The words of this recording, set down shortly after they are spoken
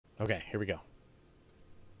Okay, here we go.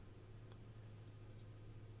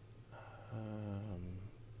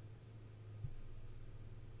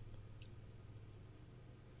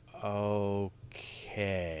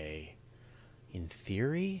 Okay. In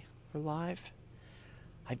theory, we're live.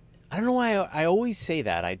 I I don't know why I always say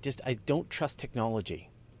that. I don't trust technology.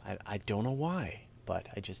 I don't know why, but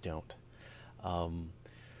I just don't.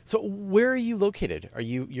 So where are you located?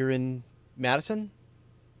 You're in Madison?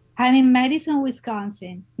 I'm in Madison,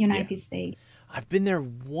 Wisconsin, Yeah. United States. I've been there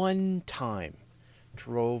one time.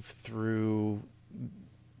 Drove through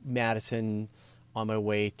Madison on my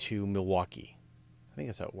way to Milwaukee. I think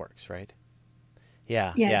that's how it works, right?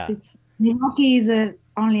 Yeah, Yes, yeah. it's Milwaukee is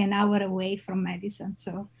only an hour away from Madison,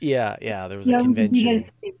 so Yeah, yeah. There was a you're in the convention.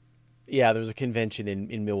 biggest city. Yeah, there was a convention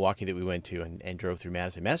in Milwaukee that we went to and drove through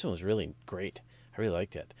Madison. Madison was really great. I really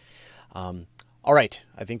liked it. Um, all right,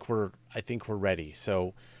 I think we're ready.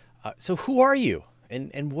 So who are you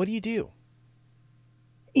and what do you do?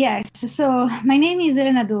 Yes, so my name is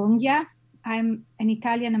Elena. I'm an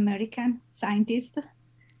Italian American scientist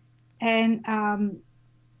and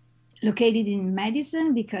located in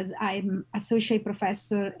Madison because I'm associate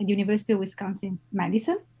professor at the University of Wisconsin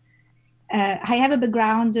Madison. I have a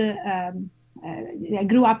background. I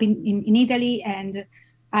grew up in Italy, and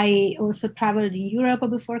I also traveled in Europe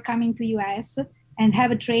before coming to US, and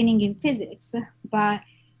have a training in physics. But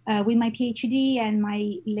with my PhD and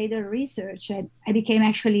my later research, I became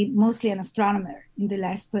actually mostly an astronomer in the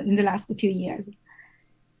last few years.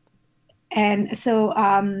 And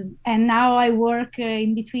now I work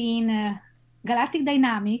in between galactic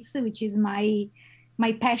dynamics, which is my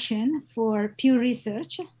passion for pure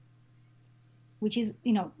research, which is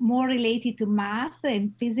more related to math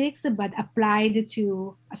and physics but applied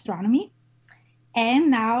to astronomy, and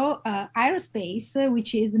now aerospace,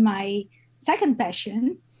 which is my second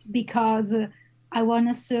passion because I want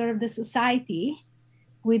to serve the society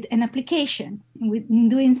with an application, with in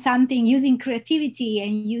doing something using creativity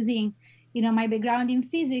and using my background in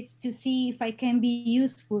physics to see if I can be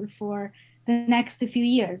useful for the next few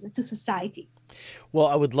years to society. Well,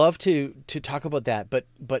 I would love to talk about that, but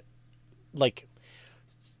like,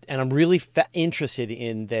 and I'm really interested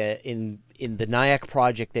in the NIAC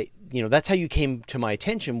project. That's how you came to my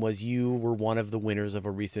attention. Was you were one of the winners of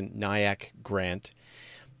a recent NIAC grant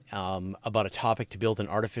about a topic to build an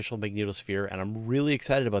artificial magnetosphere, and I'm really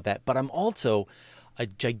excited about that. But I'm also a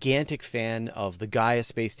gigantic fan of the Gaia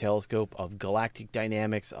Space Telescope, of galactic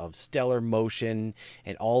dynamics, of stellar motion,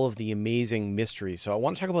 and all of the amazing mysteries. So I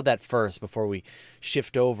want to talk about that first before we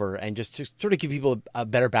shift over and just to sort of give people a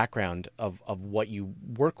better background of what you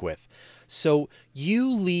work with. So you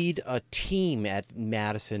lead a team at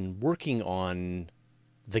Madison working on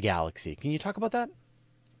the galaxy. Can you talk about that?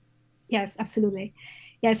 Yes, absolutely.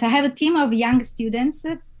 Yes, I have a team of young students.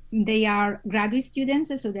 They are graduate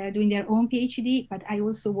students, so they are doing their own PhD, but I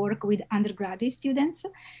also work with undergraduate students.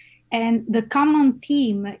 And the common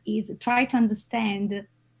theme is try to understand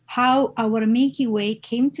how our Milky Way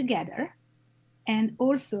came together, and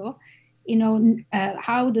also,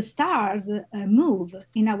 how the stars move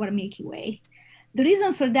in our Milky Way. The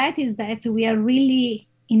reason for that is that we are really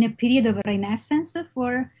in a period of renaissance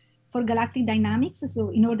for galactic dynamics. So,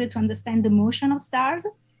 in order to understand the motion of stars,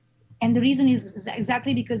 and the reason is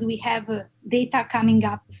exactly because we have data coming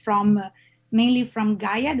up from mainly from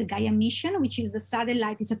Gaia, the Gaia mission, which is a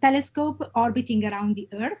satellite, it's a telescope orbiting around the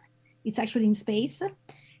Earth. It's actually in space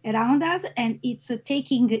around us, and it's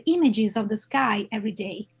taking images of the sky every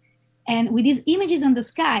day. And with these images on the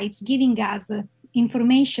sky, it's giving us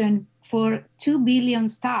information for 2 billion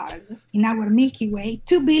stars in our Milky Way,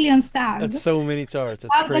 2 billion That's stars, so many stars.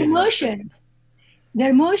 That's about crazy.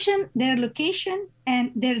 their motion, their location,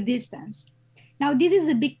 and their distance. Now, this is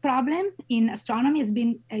a big problem in astronomy. It's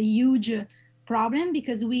been a huge problem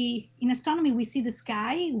because in astronomy, we see the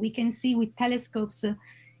sky. We can see with telescopes,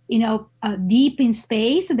 deep in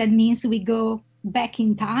space. That means we go back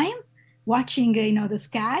in time, watching, the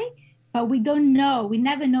sky, but we don't know. We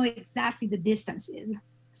never know exactly the distances.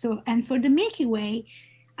 So, and for the Milky Way,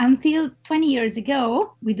 until 20 years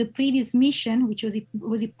ago, with the previous mission, which was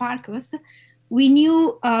Hipparcos, we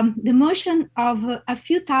knew the motion of a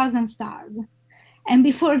few thousand stars. And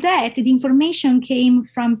before that, the information came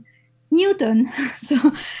from Newton, so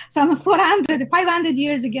from 400, 500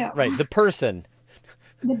 years ago. Right, the person.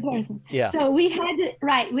 The person. Yeah. So we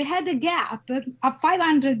had a gap of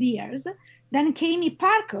 500 years. Then came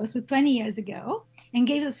Hipparcos 20 years ago and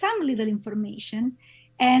gave us some little information.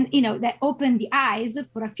 And, that opened the eyes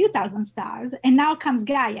for a few thousand stars. And now comes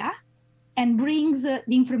Gaia and brings the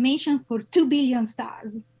information for 2 billion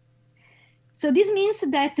stars. So this means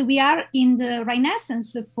that we are in the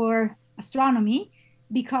renaissance for astronomy,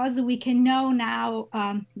 because we can know now,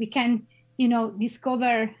 we can,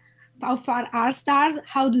 discover how far are stars,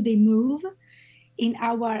 how do they move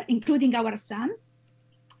including our sun.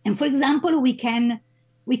 And for example, we can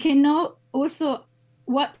know also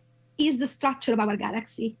what is the structure of our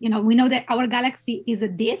galaxy. We know that our galaxy is a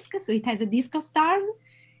disk, so it has a disk of stars,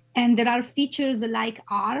 and there are features like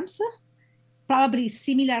arms, probably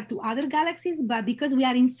similar to other galaxies, but because we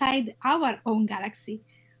are inside our own galaxy,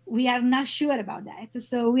 we are not sure about that.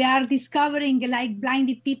 So we are discovering, like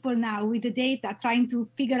blinded people now with the data, trying to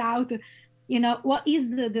figure out, what is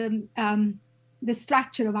the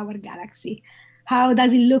structure of our galaxy? How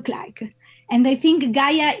does it look like? And I think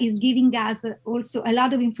Gaia is giving us also a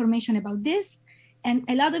lot of information about this, and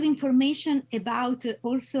a lot of information about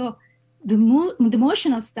also the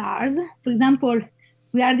motion of stars. For example,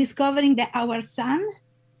 we are discovering that our sun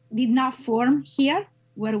did not form here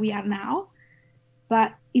where we are now,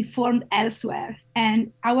 but it formed elsewhere.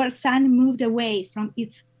 And our sun moved away from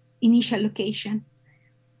its initial location.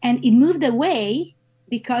 And it moved away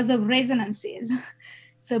because of resonances.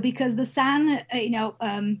 So because the sun,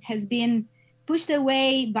 has been pushed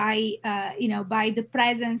away by, by the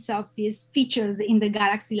presence of these features in the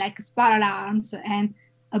galaxy, like spiral arms and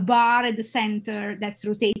a bar at the center that's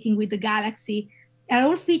rotating with the galaxy, are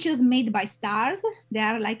all features made by stars. They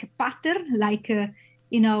are like a pattern, like,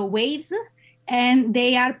 waves, and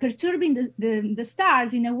they are perturbing the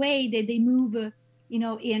stars in a way that they move,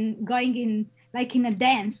 in going in, like in a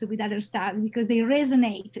dance with other stars, because they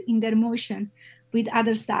resonate in their motion with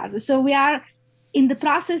other stars. So we are in the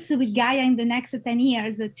process with Gaia in the next 10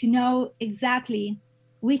 years to know exactly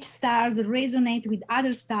which stars resonate with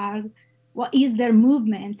other stars, what is their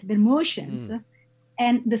movement, their motions,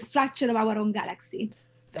 and the structure of our own galaxy.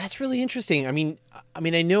 That's really interesting. I mean,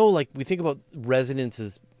 I know, like, we think about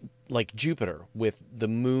resonances like Jupiter, with the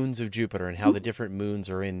moons of Jupiter and how the different moons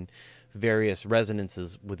are in various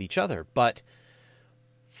resonances with each other. But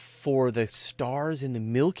for the stars in the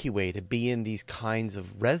Milky Way to be in these kinds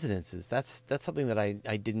of resonances, that's something that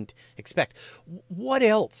I didn't expect. What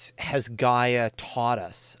else has Gaia taught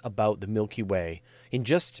us about the Milky Way in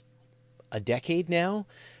just a decade now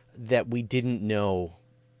that we didn't know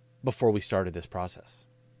before we started this process?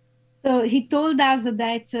 So he told us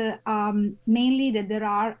that mainly that there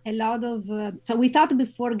are a lot of, so we thought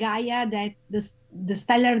before Gaia that the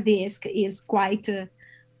stellar disk is quite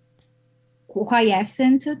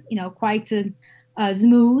quiescent, quite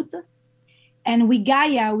smooth. And with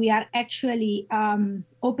Gaia, we are actually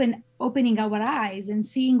opening our eyes and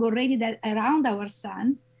seeing already that around our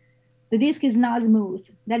sun, the disk is not smooth.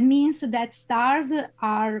 That means that stars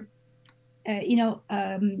are,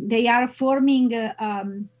 they are forming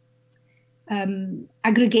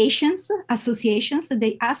aggregations, associations. So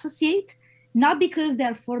they associate, not because they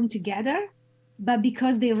are formed together, but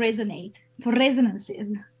because they resonate, for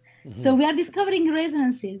resonances. So we are discovering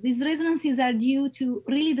resonances. These resonances are due to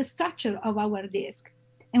really the structure of our disk.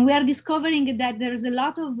 And we are discovering that there's a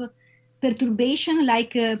lot of perturbation,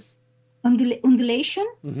 like undulation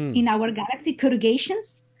in our galaxy,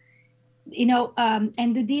 corrugations,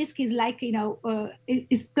 and the disk is like,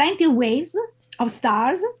 it's plenty of waves of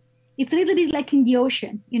stars. It's a little bit like in the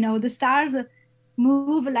ocean, the stars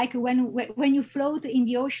move like when you float in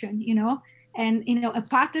the ocean, and, a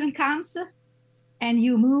pattern comes and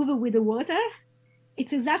you move with the water.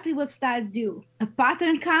 It's exactly what stars do. A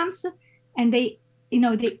pattern comes and they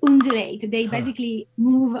undulate. They basically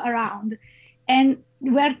move around. And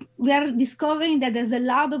we're discovering that there's a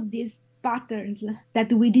lot of these patterns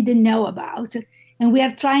that we didn't know about. And we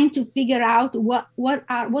are trying to figure out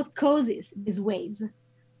what causes these waves.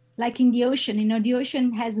 Like in the ocean, the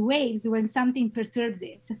ocean has waves when something perturbs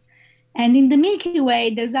it. And in the Milky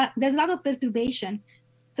Way, there's a lot of perturbation.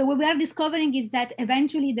 So what we are discovering is that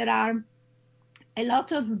eventually there are a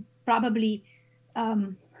lot of probably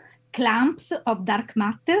clumps of dark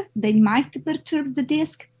matter. They might perturb the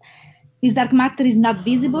disk. This dark matter is not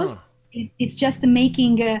visible. It's just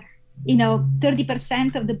making,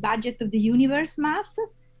 30% of the budget of the universe mass.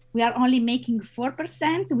 We are only making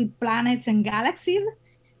 4% with planets and galaxies.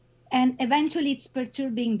 And eventually it's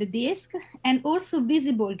perturbing the disk, and also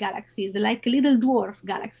visible galaxies, like little dwarf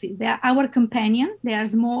galaxies. They are our companion. They are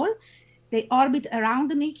small. They orbit around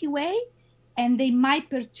the Milky Way, and they might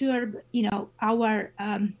perturb, our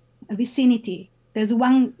vicinity. There's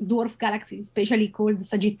one dwarf galaxy, especially called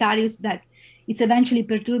Sagittarius, that it's eventually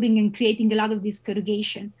perturbing and creating a lot of this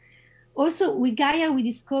corrugation. Also, with Gaia, we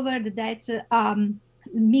discovered that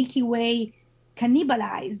Milky Way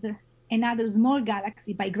cannibalized another small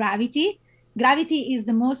galaxy by gravity. gravity is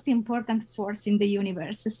the most important force in the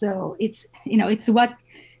universe. So it's what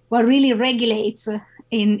really regulates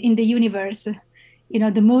in the universe,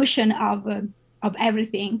 the motion of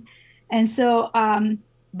everything. And so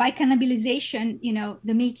by cannibalization,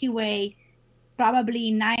 the Milky Way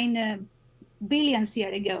probably 9 billion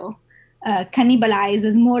years ago cannibalized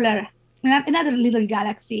a smaller, another little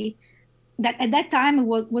galaxy that at that time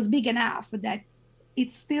was big enough that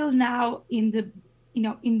it's still now in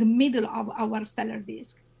the middle of our stellar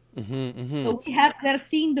disk. So they're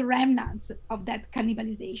seeing the remnants of that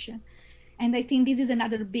cannibalization. And I think this is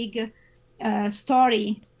another big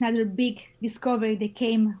story, another big discovery that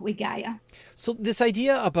came with Gaia. So this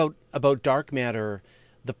idea about dark matter,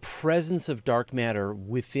 the presence of dark matter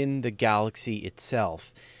within the galaxy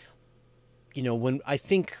itself,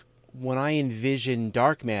 when I envision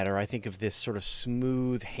dark matter, I think of this sort of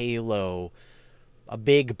smooth halo, a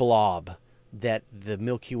big blob that the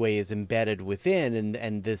Milky Way is embedded within,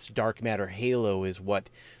 and this dark matter halo is what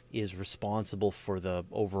is responsible for the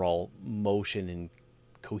overall motion and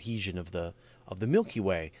cohesion of the Milky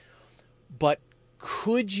Way. But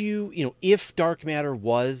could you, if dark matter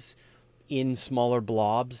was in smaller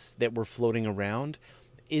blobs that were floating around,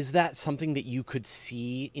 is that something that you could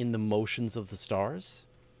see in the motions of the stars?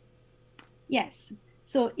 Yes.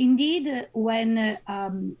 So indeed,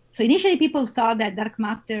 so initially people thought that dark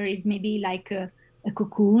matter is maybe like a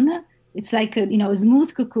cocoon. It's like a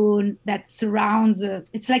smooth cocoon that surrounds.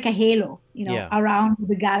 It's like a halo, around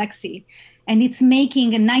the galaxy, and it's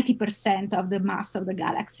making 90% of the mass of the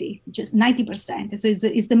galaxy, just 90%. So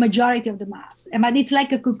it's the majority of the mass, but it's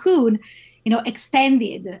like a cocoon,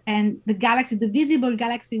 extended, and the visible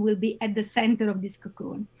galaxy will be at the center of this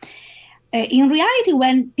cocoon. In reality,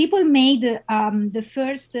 when people made the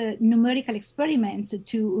first numerical experiments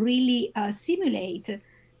to really simulate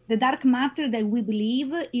the dark matter that we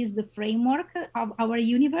believe is the framework of our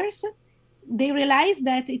universe, they realized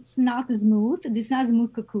that it's not smooth, it's not a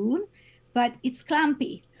smooth cocoon, but it's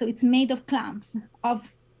clumpy. So it's made of clumps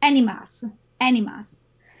of any mass.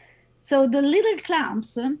 So the little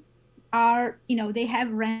clumps are, they have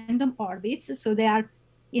random orbits. So they are,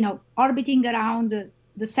 orbiting around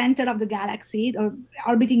the center of the galaxy, or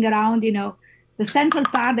orbiting around, the central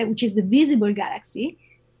part, which is the visible galaxy.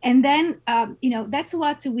 And then, that's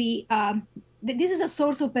what this is a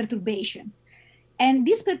source of perturbation. And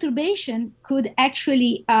this perturbation could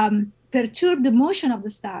actually perturb the motion of the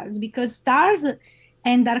stars, because stars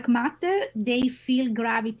and dark matter, they feel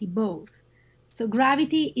gravity both. So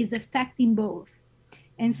gravity is affecting both.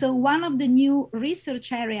 And so one of the new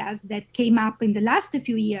research areas that came up in the last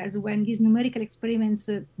few years when these numerical experiments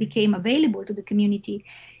became available to the community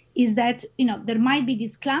is that, there might be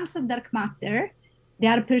these clumps of dark matter. They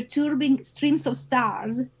are perturbing streams of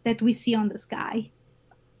stars that we see on the sky.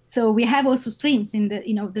 So we have also streams in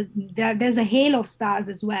there's a halo of stars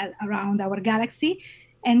as well around our galaxy.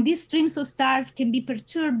 And these streams of stars can be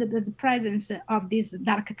perturbed by the presence of these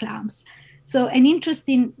dark clumps. So an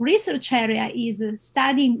interesting research area is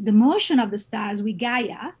studying the motion of the stars with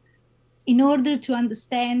Gaia in order to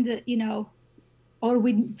understand, or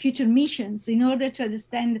with future missions, in order to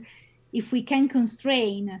understand if we can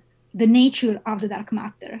constrain the nature of the dark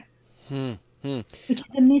matter, which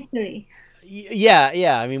is a mystery.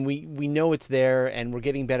 Yeah. I mean, we know it's there, and we're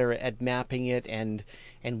getting better at mapping it, and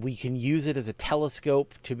we can use it as a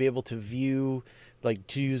telescope to be able to view,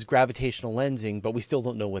 to use gravitational lensing, but we still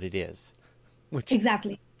don't know what it is.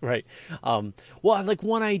 Exactly. Right. Well,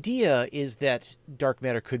 one idea is that dark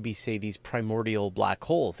matter could be, say, these primordial black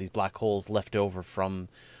holes, these black holes left over from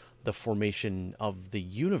the formation of the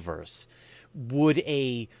universe. Would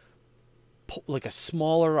a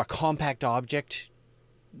compact object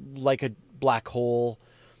like a black hole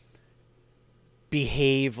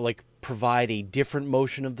provide a different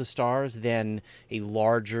motion of the stars than a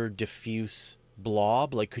larger diffuse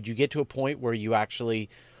blob? Could you get to a point where you actually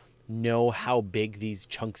know how big these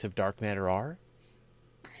chunks of dark matter are?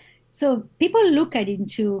 So people look at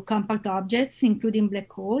into compact objects, including black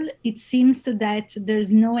hole. It seems that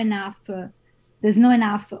there's no enough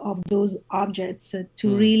of those objects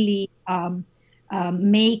to really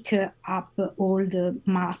make up all the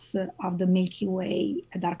mass of the Milky Way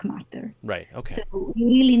dark matter. Right. Okay. So you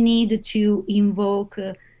really need to invoke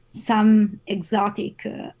some exotic,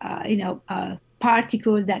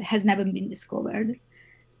 particle that has never been discovered.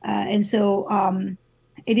 And so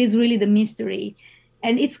it is really the mystery.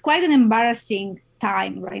 And it's quite an embarrassing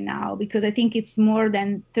time right now, because I think it's more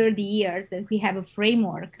than 30 years that we have a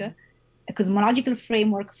framework, a cosmological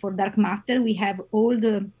framework for dark matter. We have all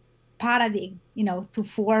the paradigm, to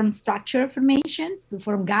form structure formations, to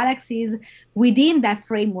form galaxies within that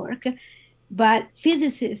framework. but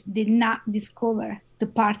physicists did not discover the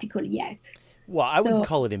particle yet. Well, I wouldn't So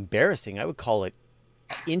call it embarrassing. I would call it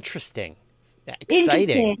interesting, exciting,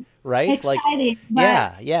 interesting, right? Like, exciting, but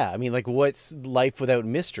yeah, yeah. I mean, like, what's life without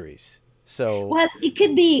mysteries? So, well, it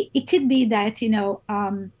could be that,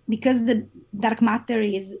 because the dark matter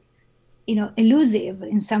is, elusive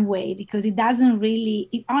in some way, because it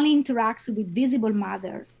only interacts with visible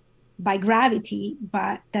matter by gravity,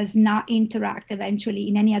 but does not interact eventually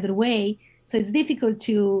in any other way. So it's difficult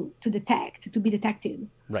to be detected.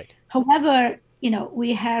 right. However,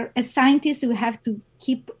 we have, as scientists, we have to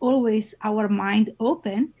keep always our mind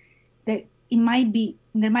open that there might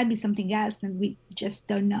be something else that we just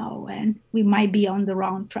don't know, and we might be on the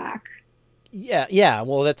wrong track. Yeah, yeah.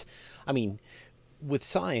 Well, I mean, with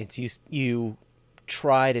science, you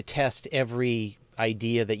try to test every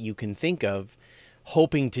idea that you can think of,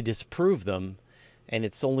 hoping to disprove them, and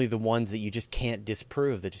it's only the ones that you just can't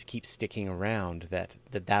disprove that just keep sticking around.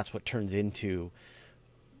 That's what turns into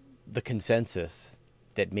the consensus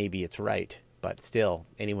that maybe it's right, but still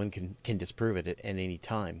anyone can disprove it at any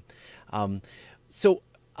time. Um, so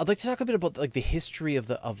I'd like to talk a bit about like the history of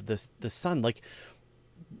the sun. Like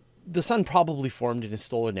the sun probably formed in a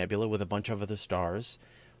stellar nebula with a bunch of other stars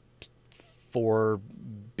 4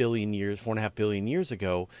 billion years, 4.5 billion years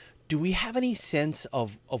ago. Do we have any sense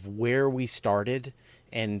of where we started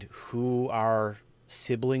and who our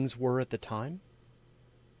siblings were at the time?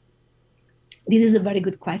 This is a very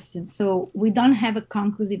good question. So we don't have a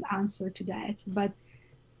conclusive answer to that, but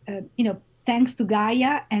thanks to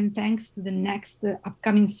Gaia and thanks to the next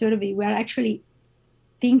upcoming survey, we're actually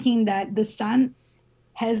thinking that the sun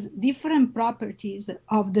has different properties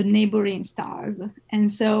of the neighboring stars,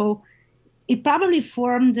 and so it probably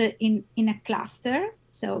formed in a cluster,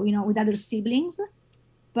 so with other siblings,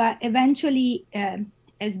 but eventually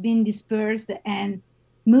has been dispersed and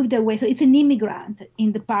moved away. So it's an immigrant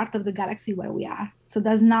in the part of the galaxy where we are. So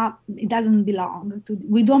it doesn't belong to.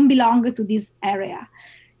 We don't belong to this area.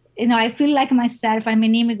 I feel like myself, I'm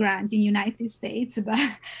an immigrant in the United States, but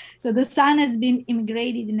so the sun has been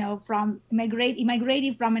immigrated,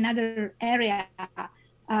 migrated from another area,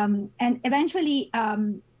 and eventually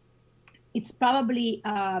it's probably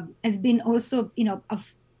has been also,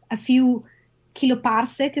 a few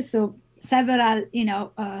kiloparsecs, so several,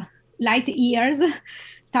 light years,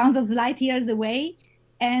 thousands of light years away,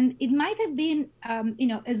 and it might have been,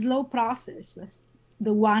 a slow process,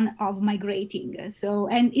 the one of migrating. So,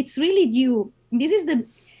 and it's really due. This is the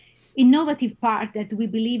innovative part that we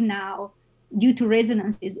believe now, due to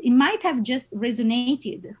resonances. It might have just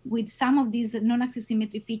resonated with some of these non-axis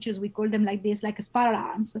symmetry features. We call them like this, like spiral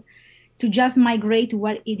arms, to just migrate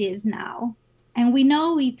where it is now. And we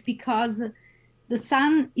know it because the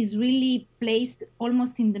sun is really placed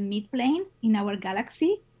almost in the midplane in our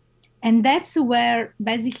galaxy. And that's where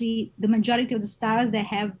basically the majority of the stars that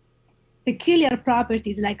have peculiar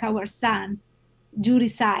properties like our sun do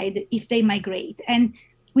reside if they migrate. And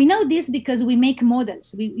we know this because we make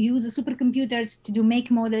models. We use supercomputers to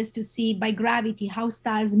make models to see by gravity how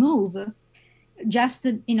stars move, just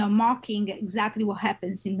mocking exactly what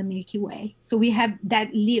happens in the Milky Way. So we have that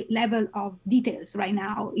level of details right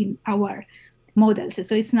now in our models.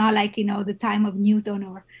 So it's not like the time of Newton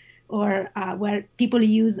or where people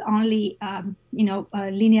use only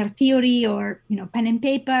linear theory or pen and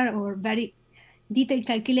paper or very detailed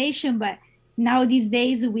calculation. But now these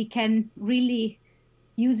days we can really,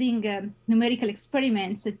 using numerical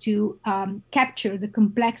experiments, to capture the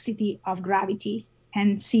complexity of gravity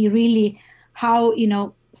and see really how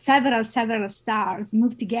several stars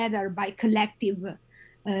move together by collective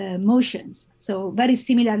motions. So very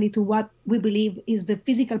similarly to what we believe is the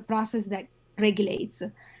physical process that regulates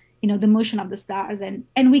the motion of the stars,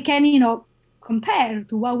 and we can compare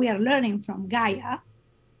to what we are learning from Gaia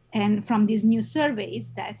and from these new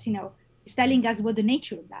surveys that is telling us what the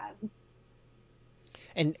nature does.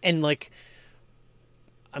 And like,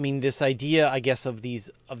 I mean, this idea, I guess, of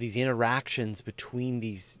these interactions between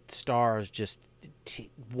these stars, just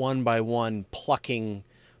one by one plucking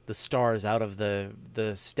the stars out of the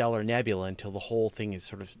stellar nebula until the whole thing is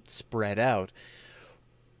sort of spread out.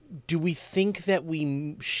 Do we think that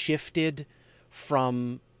we shifted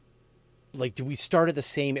from, like, did we start at the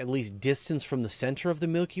same, at least, distance from the center of the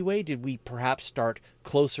Milky Way? Did we perhaps start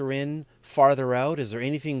closer in, farther out? Is there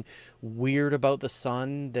anything weird about the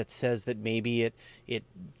sun that says that maybe it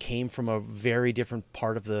came from a very different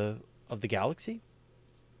part of the galaxy?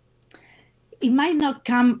 It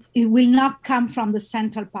will not come from the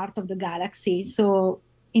central part of the galaxy. So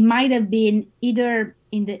it might have been either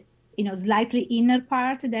in slightly inner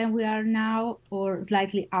part than we are now, or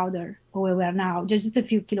slightly outer where we are now, just a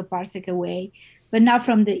few kiloparsec away, but not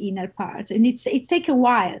from the inner parts. And it takes a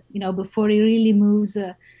while, before it really moves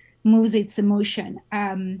its motion.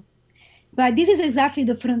 But this is exactly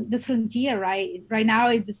the frontier, right? Right now,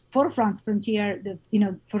 it's the forefront frontier,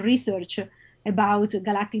 for research about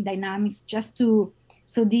galactic dynamics.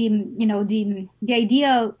 So the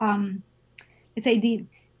ideal, let's say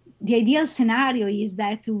the ideal scenario is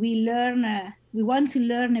that we want to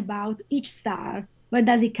learn about each star. Where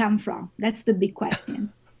does it come from? That's the big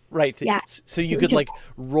question. Right. Yeah. So you could like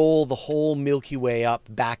roll the whole Milky Way up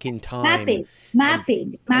back in time. Mapping.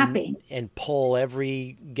 And pull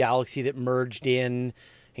every galaxy that merged in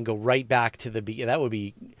and go right back to the beginning. That would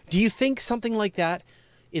be... Do you think something like that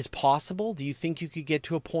is possible? Do you think you could get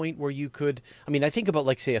to a point where you could... I mean, I think about,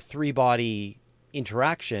 like, say, a three-body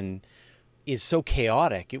interaction is so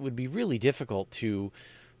chaotic, it would be really difficult to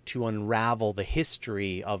unravel the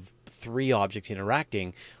history of three objects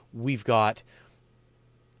interacting. We've got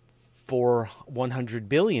 100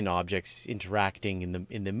 billion objects interacting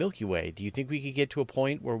in the Milky Way. Do you think we could get to a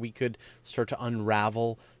point where we could start to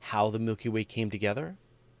unravel how the Milky Way came together?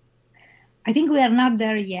 I think we are not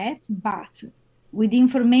there yet, but with the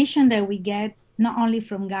information that we get, not only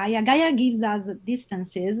from Gaia gives us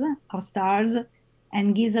distances of stars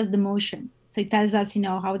and gives us the motion. So it tells us,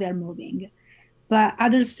 how they're moving. But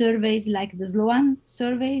other surveys like the Sloan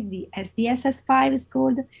survey, the SDSS-5 is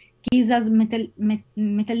called, gives us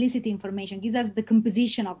metallicity information, gives us the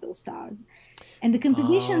composition of those stars. And the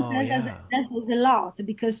composition tells us a lot,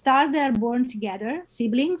 because stars that are born together,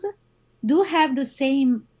 siblings, do have the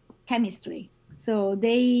same chemistry. So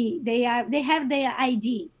they have their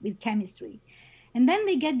ID with chemistry. And then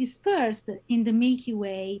they get dispersed in the Milky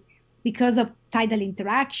Way because of tidal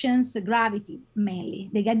interactions, gravity mainly.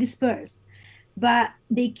 They get dispersed. But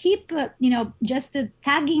they keep, just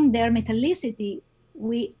tagging their metallicity.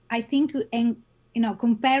 I think,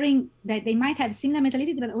 comparing that they might have similar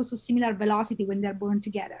metallicity, but also similar velocity when they're born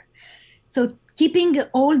together. So keeping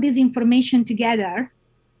all this information together,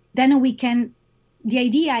 then the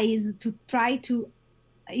idea is to try to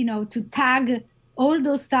tag all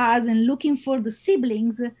those stars and looking for the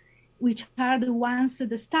siblings, which are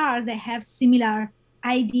the stars that have similar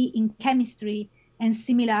ID in chemistry and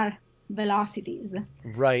similar velocities.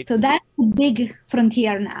 Right. So that's a big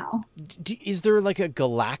frontier now. Is there like a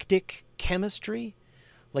galactic chemistry?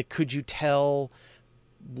 Like, could you tell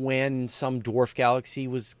when some dwarf galaxy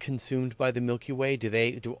was consumed by the Milky Way?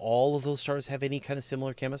 Do all of those stars have any kind of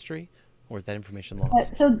similar chemistry? Or is that information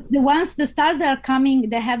lost? So the stars that are coming,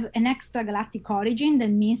 they have an extragalactic origin.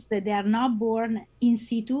 That means that they are not born in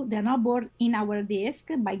situ. They're not born in our disk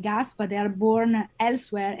by gas, but they are born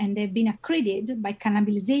elsewhere, and they've been accreted by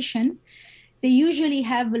cannibalization. They usually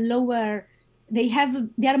have they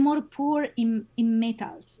are more poor in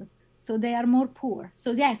metals. So they are more poor.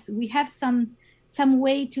 So yes, we have some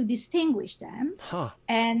way to distinguish them.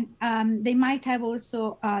 And they might have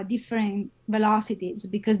also different velocities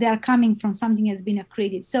because they are coming from something that has been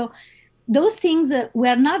accreted. So those things,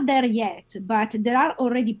 we're not there yet, but there are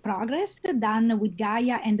already progress done with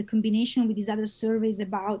Gaia and the combination with these other surveys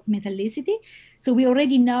about metallicity. So we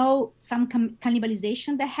already know some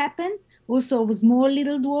cannibalization that happened, also of small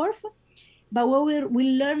little dwarf. But what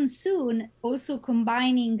we'll learn soon, also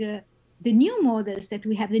combining the new models that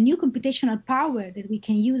we have, the new computational power that we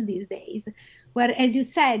can use these days, where, as you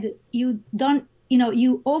said, you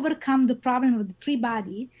overcome the problem of the three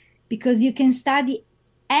body because you can study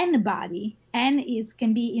n body. N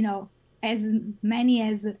can be, as many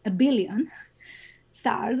as a billion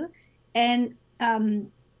stars, and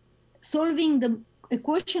solving the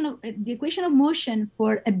equation of motion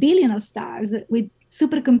for a billion of stars with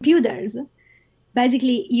supercomputers.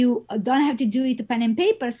 Basically, you don't have to do it pen and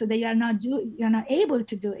paper, so that you're not able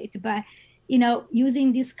to do it. But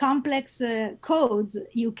using these complex codes,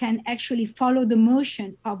 you can actually follow the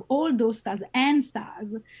motion of all those stars and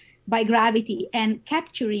stars by gravity and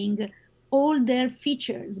capturing all their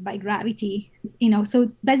features by gravity.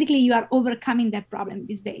 So basically, you are overcoming that problem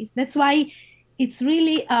these days. That's why it's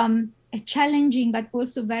really a challenging but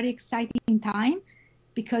also very exciting time,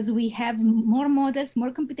 because we have more models,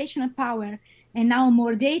 more computational power, and now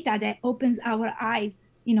more data that opens our eyes,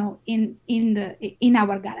 in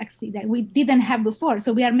our galaxy that we didn't have before.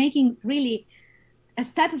 So we are making really a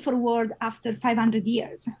step forward after 500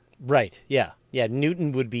 years. Right. Yeah. Yeah.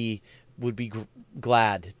 Newton would be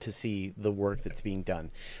glad to see the work that's being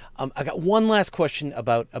done. I got one last question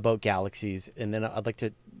about galaxies, and then I'd like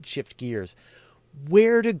to shift gears.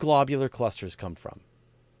 Where do globular clusters come from?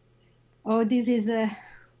 Oh, this is a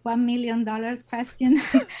 $1 million question.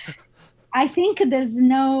 I think there's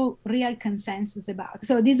no real consensus about.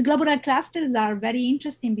 So these globular clusters are very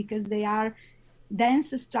interesting because they are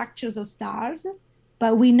dense structures of stars,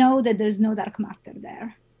 but we know that there's no dark matter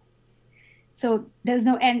there. So there's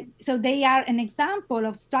no, and so they are an example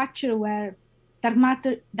of structure where dark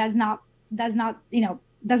matter does not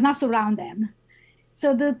surround them.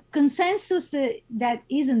 So the consensus that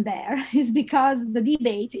isn't there is because the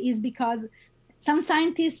debate is because some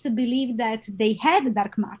scientists believe that they had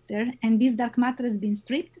dark matter, and this dark matter has been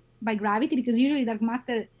stripped by gravity, because usually dark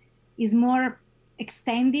matter is more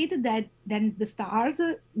extended than the stars.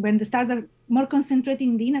 When the stars are more concentrated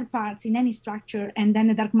in the inner parts in any structure, and then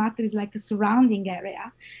the dark matter is like a surrounding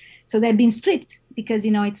area. So they've been stripped because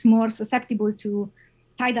it's more susceptible to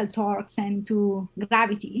tidal torques and to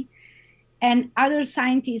gravity. And other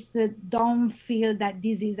scientists don't feel that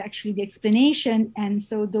this is actually the explanation. And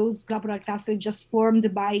so those globular clusters just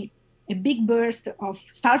formed by a big burst of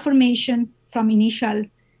star formation from initial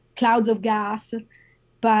clouds of gas.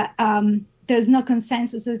 But there's no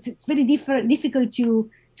consensus. It's very difficult to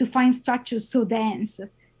find structures so dense,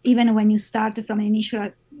 even when you start from an initial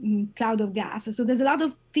cloud of gas. So there's a lot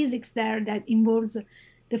of physics there that involves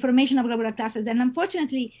the formation of globular clusters. And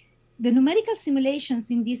unfortunately, the numerical simulations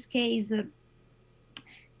in this case,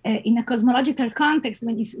 in a cosmological context,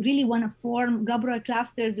 when you really want to form globular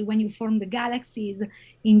clusters, when you form the galaxies,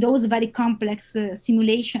 in those very complex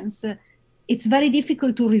simulations, it's very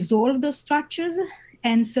difficult to resolve those structures.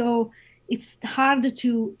 And so it's hard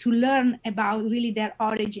to learn about really their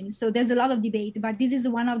origin. So there's a lot of debate, but this is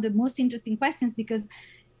one of the most interesting questions, because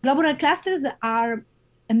globular clusters are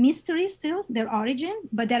a mystery still, their origin,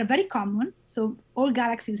 but they're very common. So all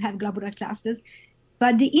galaxies have globular clusters.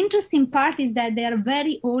 But the interesting part is that they are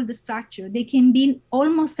very old structure. They can be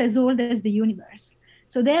almost as old as the universe.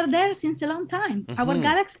 So they're there since a long time. Mm-hmm. Our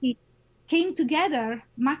galaxy came together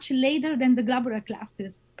much later than the globular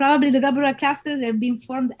clusters. Probably the globular clusters have been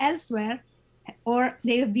formed elsewhere, or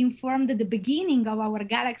they have been formed at the beginning of our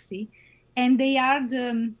galaxy. And they are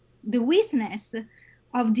the witness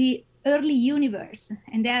of the early universe,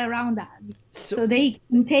 and they're around us. So they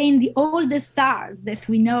contain the oldest stars that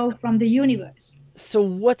we know from the universe. So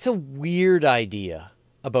what's a weird idea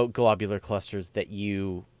about globular clusters that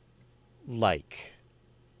you like?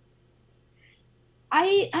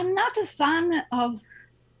 I'm not a fan of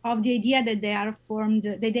the idea that they are formed,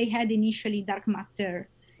 that they had initially a dark matter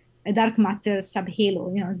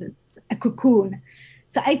subhalo, a cocoon.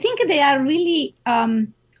 So I think they are really,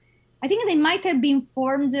 I think they might have been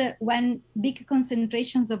formed when big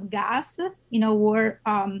concentrations of gas, were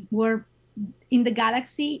in the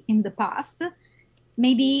galaxy in the past.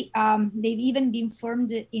 Maybe they've even been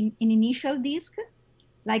formed in initial disk,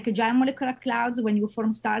 like giant molecular clouds when you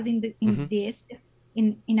form stars in the mm-hmm. disk,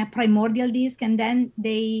 in a primordial disk, and then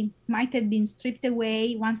they might have been stripped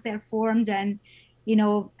away once they're formed, and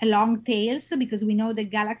along tails, because we know that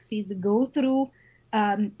galaxies go through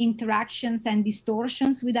interactions and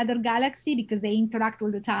distortions with other galaxies because they interact all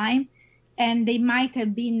the time, and they might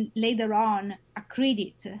have been later on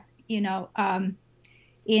accreted,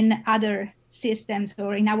 in other systems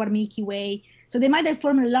or in our Milky Way. So they might have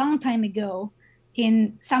formed a long time ago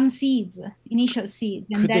in some seeds, initial seeds.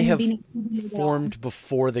 And could then they have formed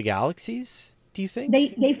before the galaxies, do you think?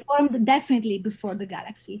 They formed definitely before the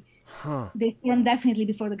galaxy. Huh. They formed definitely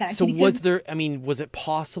before the galaxy. So was it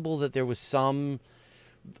possible that there was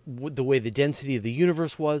the way the density of the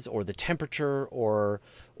universe was, or the temperature, or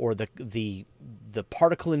the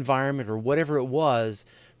particle environment, or whatever it was,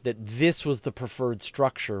 that this was the preferred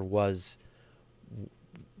structure, was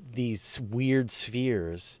these weird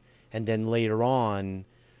spheres, and then later on,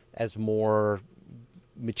 as more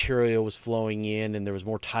material was flowing in and there was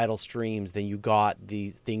more tidal streams, then you got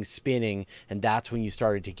these things spinning, and that's when you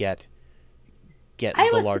started to get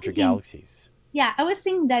the larger galaxies. Yeah, I would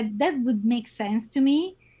think that would make sense to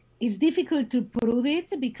me. It's difficult to prove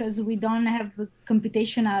it because we don't have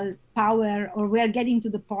computational power, or we are getting to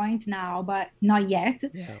the point now, but not yet,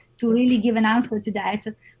 to really give an answer to that.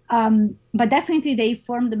 But definitely they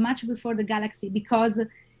formed much before the galaxy, because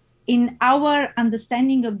in our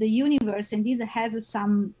understanding of the universe, and this has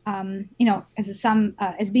some,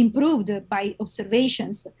 has been proved by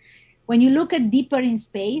observations. When you look at deeper in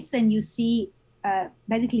space and you see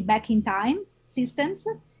basically back in time systems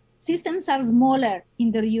are smaller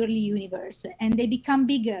in the early universe, and they become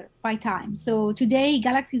bigger by time. So today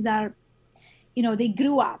galaxies are, they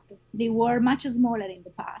grew up. They were much smaller in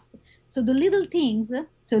the past. So the little things,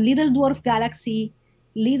 so little dwarf galaxy,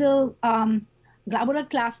 little globular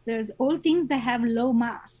clusters, all things that have low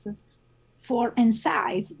mass and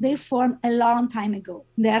size, they formed a long time ago.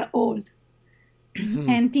 They're old.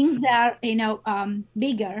 And things that are,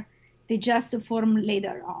 bigger, they just form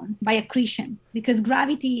later on by accretion, because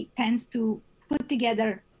gravity tends to put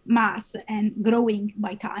together mass and growing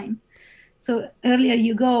by time. So earlier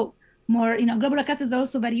you go, more, globular clusters are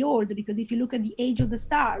also very old, because if you look at the age of the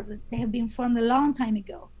stars, they have been formed a long time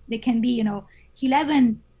ago. They can be,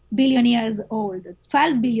 11 billion years old,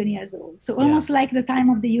 12 billion years old. So almost like the time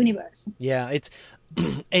of the universe. Yeah, it's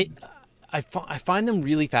I find them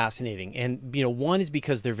really fascinating. And, one is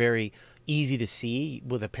because they're very easy to see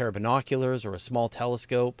with a pair of binoculars or a small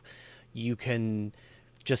telescope. You can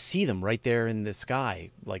just see them right there in the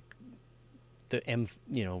sky, like the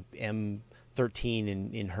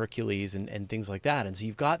M13 in Hercules and things like that. And so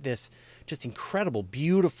you've got this just incredible,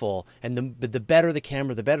 beautiful, and the better the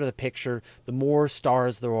camera, the better the picture, the more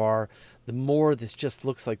stars there are, the more this just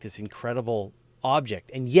looks like this incredible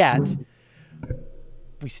object. And yet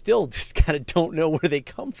we still just kind of don't know where they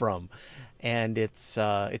come from. And it's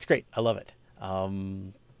great. I love it.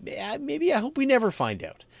 Maybe I hope we never find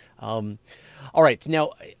out. All right,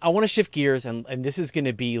 now I want to shift gears, and this is going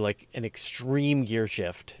to be like an extreme gear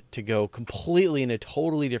shift to go completely in a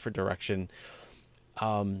totally different direction.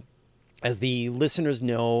 As the listeners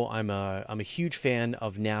know, I'm a huge fan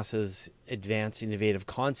of NASA's Advanced Innovative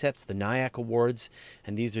Concepts, the NIAC Awards,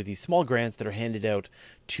 and these are these small grants that are handed out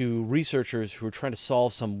to researchers who are trying to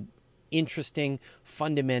solve some interesting,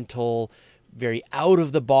 fundamental, very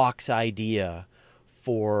out-of-the-box idea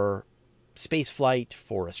for space flight,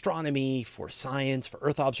 for astronomy, for science, for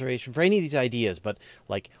Earth observation, for any of these ideas, but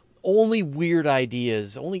like only weird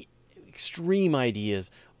ideas, only extreme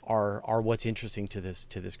ideas are what's interesting to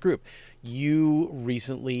this group. You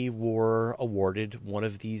recently were awarded one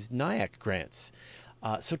of these NIAC grants.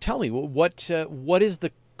 So tell me, what is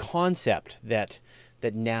the concept that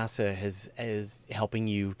NASA is helping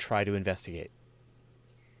you try to investigate?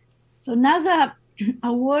 So NASA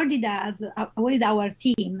awarded our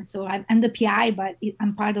team. So I'm the PI, but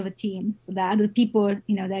I'm part of a team. So there are other people,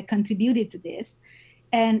 that contributed to this,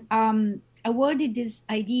 and awarded this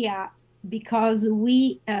idea because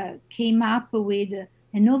we came up with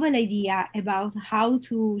a novel idea about how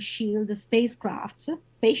to shield the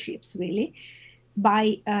spaceships really,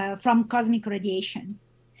 from cosmic radiation.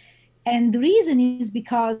 And the reason is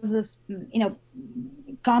because,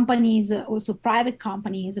 companies, also private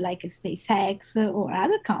companies like SpaceX or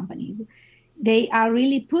other companies, they are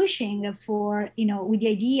really pushing for, with the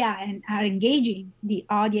idea, and are engaging the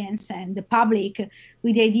audience and the public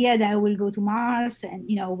with the idea that we'll go to Mars, and,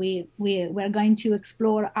 we're going to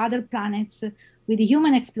explore other planets with the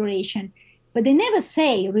human exploration. But they never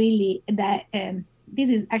say really that this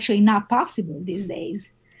is actually not possible these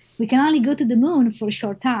days. We can only go to the moon for a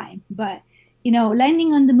short time, but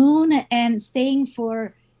landing on the moon and staying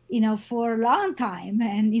for a long time,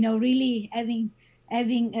 and really having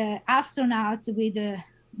astronauts with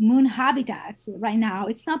moon habitats right now,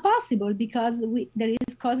 it's not possible because there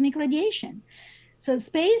is cosmic radiation. So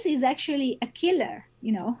space is actually a killer.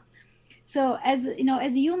 So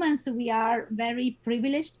as humans, we are very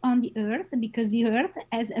privileged on the Earth because the Earth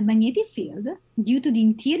has a magnetic field due to the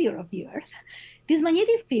interior of the Earth. This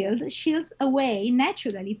magnetic field shields away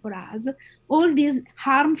naturally for us all these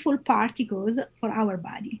harmful particles for our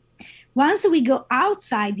body. Once we go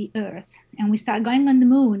outside the Earth and we start going on the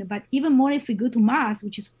moon, but even more if we go to Mars,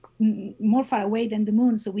 which is more far away than the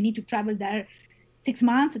moon, so we need to travel there 6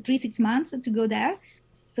 months to go there.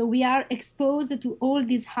 So we are exposed to all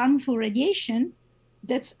this harmful radiation.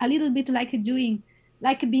 That's a little bit like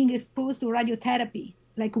being exposed to radiotherapy,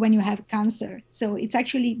 like when you have cancer. So it's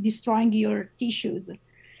actually destroying your tissues.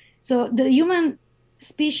 So the human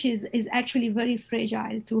species is actually very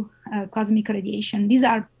fragile to cosmic radiation. These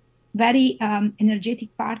are very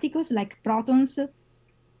energetic particles like protons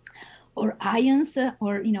or ions,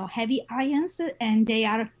 or heavy ions, and they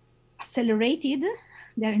are accelerated.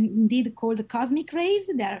 They're indeed called cosmic rays.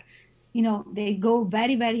 They go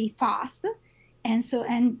very, very fast,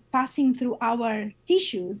 and passing through our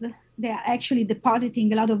tissues, they are actually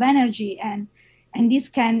depositing a lot of energy, and this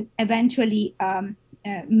can eventually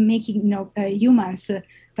making humans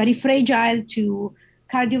very fragile to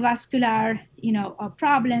cardiovascular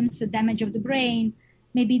problems, damage of the brain,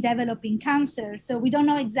 maybe developing cancer. So we don't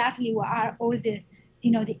know exactly what are all the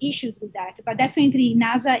issues with that, but definitely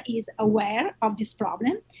NASA is aware of this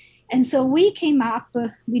problem. And so we came up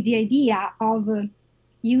with the idea of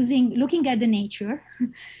looking at the nature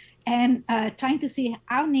and trying to see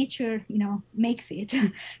how nature, makes it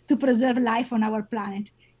to preserve life on our planet.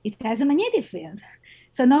 It has a magnetic field.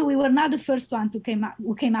 So no, we were not the first one who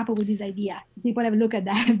came up with this idea. People have looked at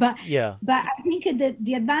that, but Yeah. But I think that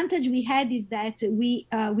the advantage we had is that we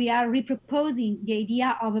are reproposing the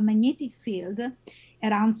idea of a magnetic field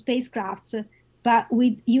around spacecrafts, but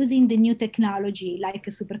with using the new technology like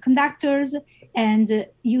superconductors and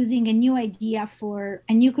using a new idea for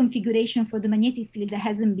a new configuration for the magnetic field that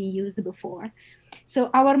hasn't been used before. So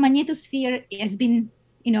our magnetosphere has been,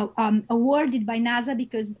 awarded by NASA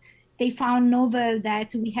because they found novel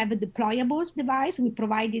that we have a deployable device. We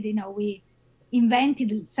provided, we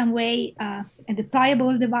invented some way a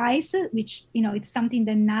deployable device, which, it's something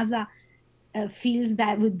that NASA feels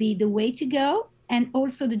that would be the way to go. And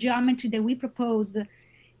also the geometry that we proposed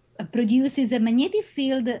produces a magnetic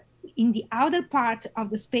field in the outer part of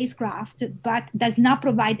the spacecraft, but does not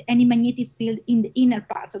provide any magnetic field in the inner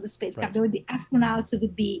parts of the spacecraft, where the astronauts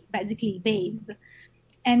would be basically based.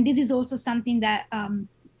 And this is also something that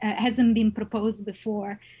hasn't been proposed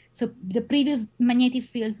before. So the previous magnetic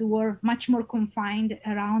fields were much more confined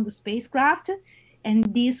around the spacecraft,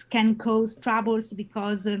 and this can cause troubles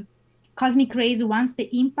because cosmic rays, once they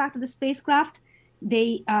impact the spacecraft,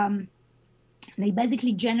 they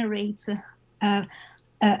basically generate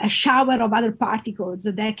a shower of other particles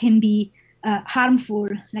that can be harmful,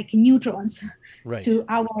 like neutrons, to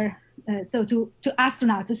our to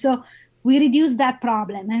astronauts. So we reduced that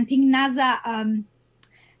problem, and I think NASA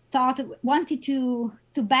wanted to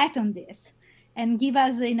bet on this and give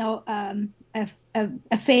us,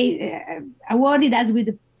 a phase, awarded us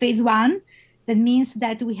with phase 1. That means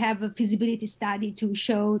that we have a feasibility study to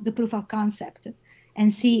show the proof of concept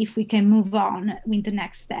and see if we can move on with the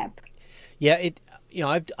next step. Yeah,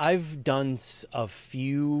 I've done a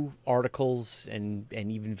few articles and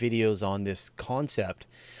even videos on this concept,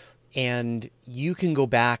 and you can go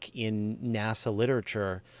back in NASA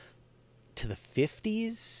literature to the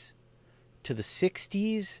 50s, to the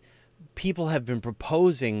 60s. People have been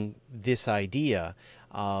proposing this idea.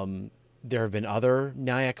 There have been other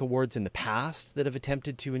NIAC awards in the past that have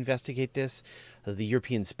attempted to investigate this. The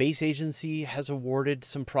European Space Agency has awarded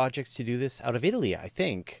some projects to do this out of Italy, I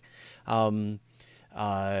think.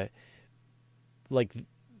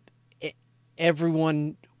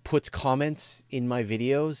 Everyone puts comments in my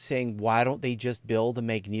videos saying, why don't they just build a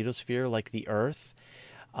magnetosphere like the Earth?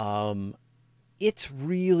 It's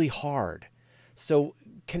really hard. So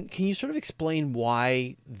can you sort of explain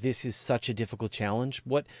why this is such a difficult challenge?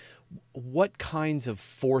 What kinds of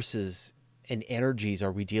forces and energies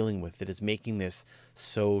are we dealing with that is making this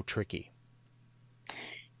so tricky?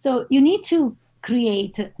 So you need to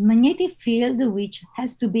create a magnetic field which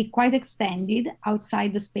has to be quite extended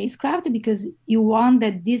outside the spacecraft, because you want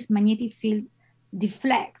that this magnetic field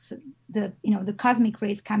deflects the cosmic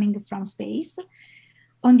rays coming from space.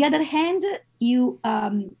 On the other hand, you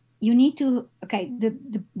need to,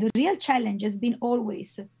 the real challenge has been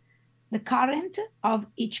always the current of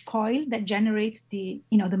each coil that generates the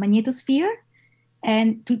magnetosphere,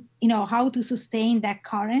 and to how to sustain that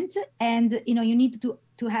current. And you need to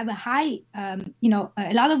have a high a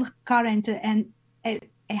lot of current and a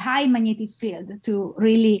high magnetic field to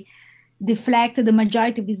really deflect the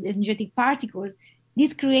majority of these energetic particles.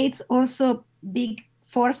 This creates also big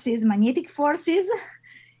forces, magnetic forces,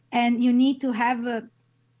 and you need to have a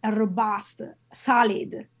robust,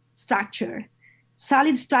 solid structure.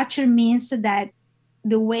 Solid structure means that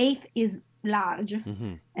the weight is large.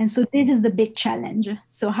 Mm-hmm. And so this is the big challenge.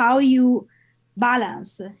 So how you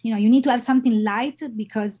balance, you need to have something light,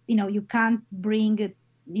 because, you can't bring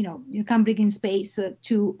in space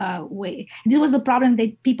to weight. This was the problem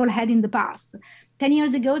that people had in the past. 10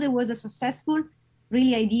 years ago, there was a successful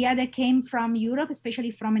really idea that came from Europe,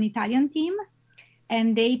 especially from an Italian team.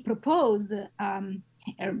 And they proposed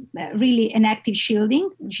really an active shielding,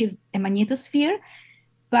 which is a magnetosphere.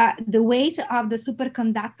 But the weight of the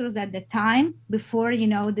superconductors at the time, before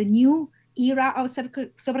the new era of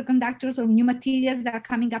superconductors or new materials that are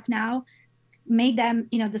coming up now, made them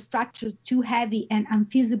the structure too heavy and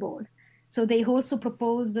unfeasible. So they also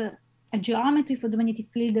proposed a geometry for the magnetic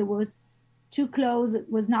field that was too close,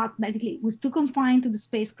 was too confined to the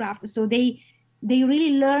spacecraft. So they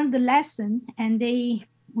really learned the lesson, and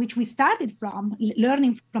which we started from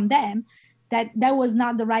learning from them, that was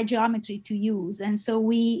not the right geometry to use. And so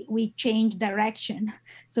we changed direction.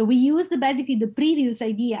 So we used basically the previous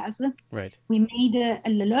ideas. Right. We made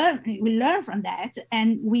we learned from that,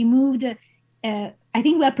 and we moved. I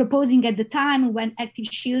think we are proposing at the time when active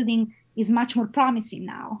shielding is much more promising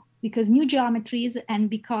now, because new geometries and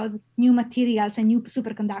because new materials and new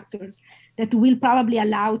superconductors that will probably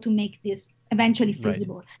allow to make this eventually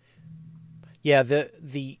feasible. Right. Yeah,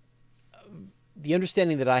 the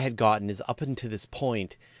understanding that I had gotten is up until this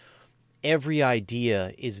point, every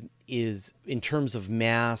idea is in terms of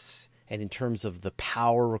mass and in terms of the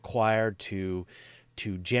power required to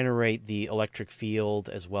generate the electric field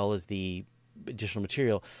as well as the additional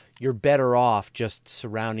material, you're better off just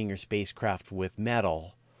surrounding your spacecraft with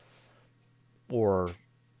metal, or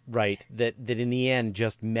right, that in the end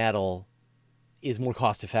just metal is more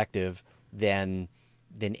cost effective than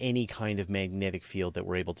any kind of magnetic field that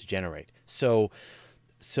we're able to generate. So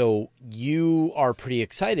you are pretty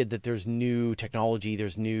excited that there's new technology,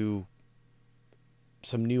 there's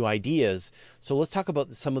some new ideas. So let's talk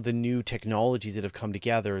about some of the new technologies that have come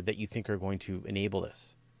together that you think are going to enable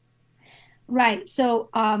this. Right. So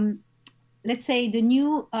let's say the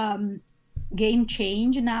new game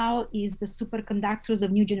change now is the superconductors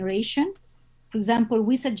of new generation. For example,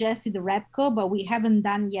 we suggested the REPCO, but we haven't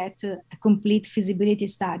done yet a complete feasibility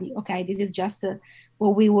study. Okay, this is just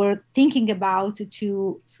what we were thinking about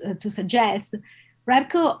to suggest.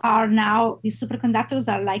 REPCO are now, these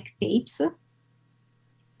superconductors are like tapes.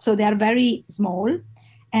 So they are very small,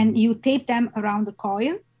 and you tape them around the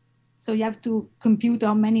coil. So you have to compute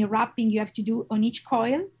how many wrapping you have to do on each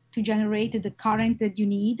coil to generate the current that you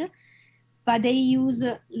need. But they use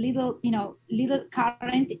little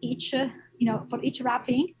current each, for each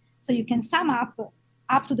wrapping. So you can sum up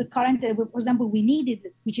to the current that, for example, we needed,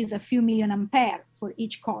 which is a few million ampere for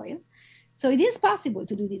each coil. So it is possible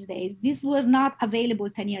to do these days. These were not available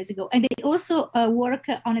 10 years ago. And they also work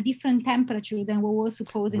on a different temperature than what was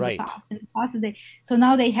supposed in the past. So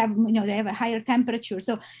now they have a higher temperature.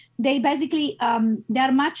 So they basically, they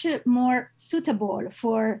are much more suitable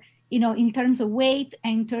for, in terms of weight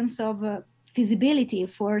and in terms of feasibility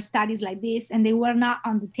for studies like this. And they were not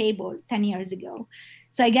on the table 10 years ago.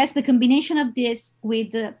 So I guess the combination of this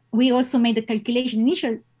with, we also made the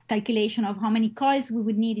initial calculation of how many coils we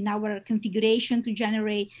would need in our configuration to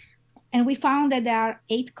generate. And we found that there are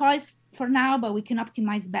 8 coils for now, but we can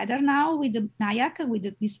optimize better now with the NIAC,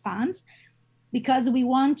 with these funds, because we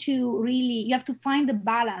want to really, you have to find the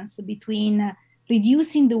balance between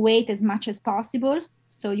reducing the weight as much as possible.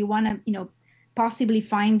 So you want to, possibly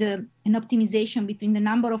find an optimization between the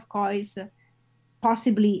number of coils,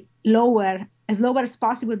 possibly as lower as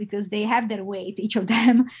possible, because they have their weight, each of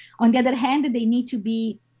them. On the other hand, you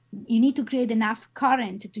need to create enough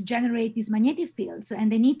current to generate these magnetic fields, and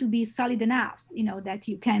they need to be solid enough, that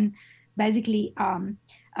you can basically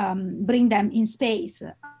bring them in space,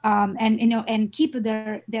 and keep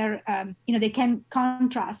they can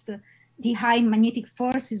contrast the high magnetic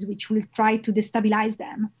forces, which will try to destabilize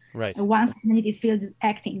them once the magnetic field is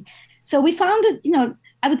acting. So we found that,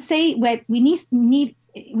 I would say we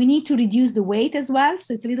need to reduce the weight as well.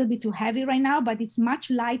 So it's a little bit too heavy right now, but it's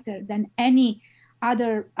much lighter than any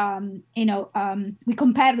other, we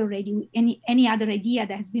compared already any other idea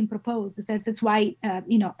that has been proposed. That's why,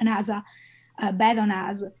 NASA bet on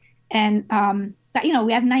us. And, but,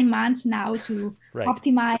 we have 9 months now to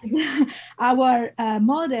optimize our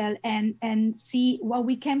model and see what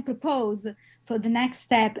we can propose for the next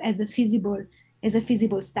step as a feasible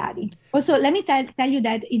study. Also, let me tell you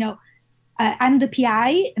that, I'm the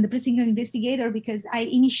PI and the principal investigator because I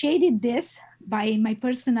initiated this by my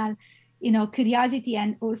personal curiosity,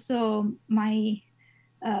 and also my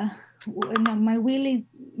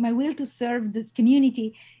will to serve this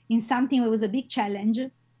community in something that was a big challenge.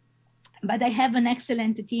 But I have an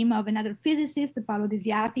excellent team of another physicist, Paolo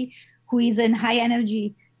Desiati, who is a high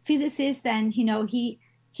energy physicist, and he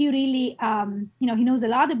really he knows a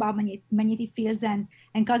lot about magnetic fields and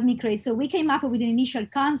cosmic rays. So we came up with an initial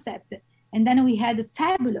concept, and then we had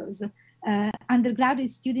fabulous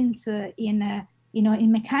undergraduate students in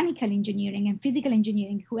mechanical engineering and physical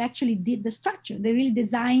engineering who actually did the structure. They really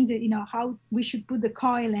designed, how we should put the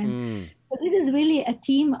coil. And so this is really a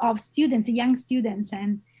team of students, young students,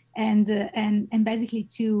 and basically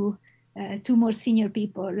two more senior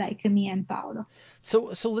people like me and Paolo.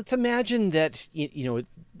 So let's imagine that,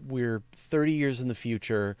 we're 30 years in the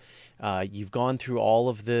future. You've gone through all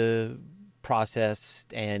of the process,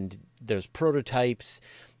 and there's prototypes.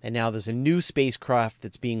 And now there's a new spacecraft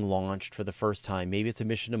that's being launched for the first time. Maybe it's a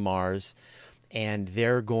mission to Mars, and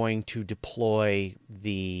they're going to deploy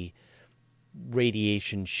the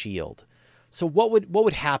radiation shield. So what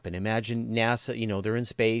would happen? Imagine NASA, they're in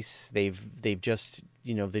space. They've just,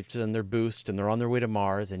 they've done their boost and they're on their way to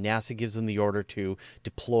Mars, and NASA gives them the order to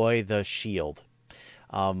deploy the shield.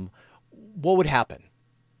 What would happen?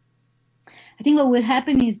 I think what will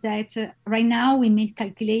happen is that right now we made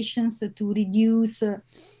calculations to reduce,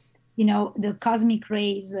 the cosmic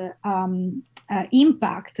rays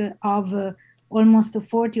impact of almost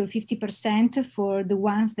 40 or 50% for the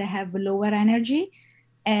ones that have lower energy.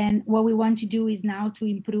 And what we want to do is now to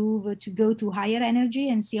improve, to go to higher energy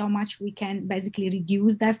and see how much we can basically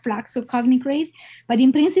reduce that flux of cosmic rays. But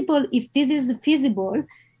in principle, if this is feasible,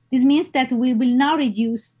 this means that we will now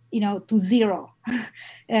reduce, to zero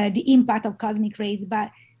the impact of cosmic rays.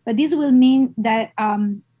 But this will mean that,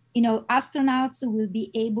 astronauts will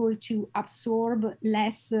be able to absorb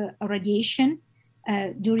less radiation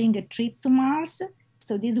during a trip to Mars.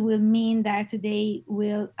 So this will mean that they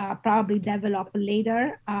will probably develop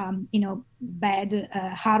later, bad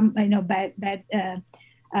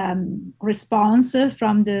response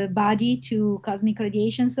from the body to cosmic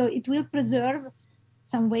radiation. So it will preserve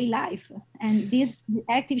some way life. And this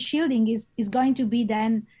active shielding is going to be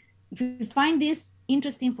then, if you find this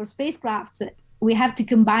interesting for spacecrafts, we have to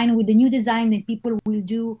combine with the new design that people will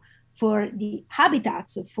do for the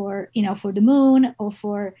habitats for the moon or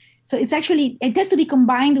for. So it has to be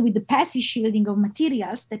combined with the passive shielding of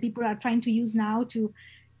materials that people are trying to use now to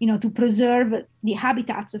preserve the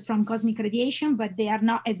habitats from cosmic radiation, but they are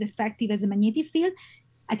not as effective as a magnetic field.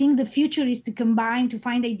 I think the future is to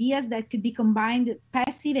find ideas that could be combined,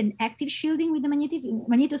 passive and active shielding with the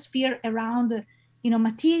magnetosphere around,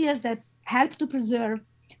 materials that help to preserve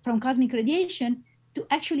from cosmic radiation, to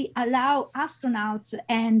actually allow astronauts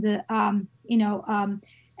and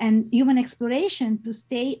and human exploration to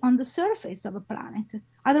stay on the surface of a planet.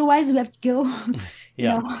 Otherwise, we have to go, we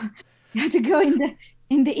have to go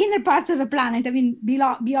in the inner parts of the planet. I mean,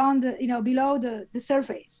 below the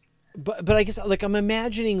surface. But I guess, like, I'm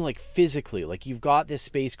imagining, like, physically, like, you've got this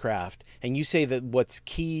spacecraft, and you say that what's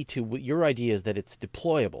key to your idea is that it's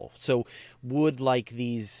deployable. So would, like,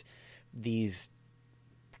 these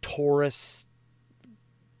torus,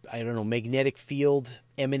 I don't know, magnetic field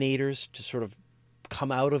emanators to sort of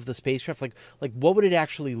come out of the spacecraft? Like what would it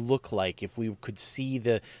actually look like if we could see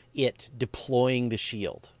it deploying the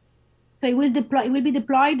shield? So it will be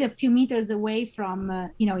deployed a few meters away from,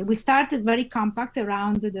 it will start very compact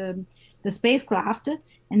around the spacecraft,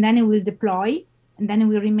 and then it will deploy, and then it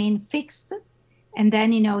will remain fixed. And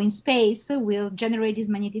then, in space, will generate this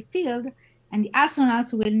magnetic field, and the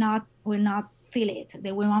astronauts will not feel it.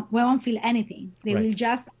 They won't feel anything. They will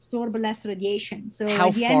just absorb less radiation. So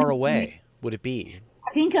how far away would it be?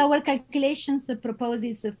 I think our calculations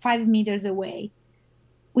proposes 5 meters away.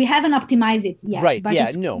 We haven't optimized it yet. Right. But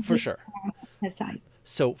yeah. No, for sure. That size.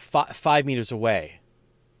 So 5 meters away,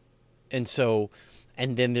 and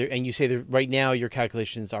then and you say that right now your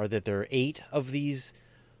calculations are that there are 8 of these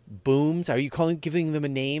booms. Are you giving them a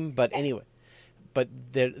name? But yes. Anyway, but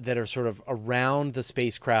that are sort of around the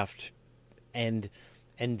spacecraft, and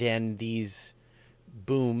then these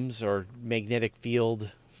booms or magnetic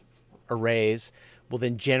field arrays will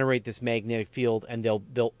then generate this magnetic field, and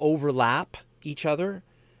they'll overlap each other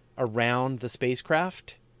around the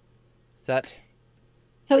spacecraft. Is that?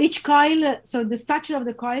 So each coil, so the structure of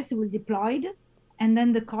the coils will be deployed, and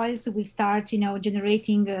then the coils will start,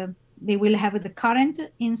 generating, they will have the current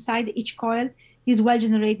inside each coil. This will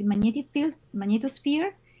generate magnetic field,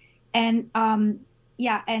 magnetosphere, and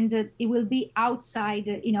it will be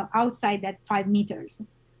outside, outside that 5 meters.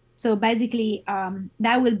 So basically,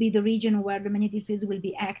 that will be the region where the magnetic fields will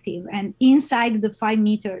be active, and inside the 5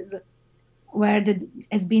 meters where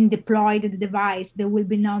has been deployed the device, there will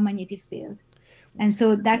be no magnetic field. And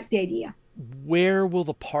so that's the idea. Where will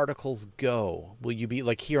the particles go? Will you be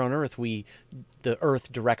like here on Earth? The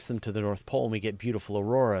Earth directs them to the North Pole, and we get beautiful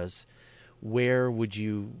auroras. Where would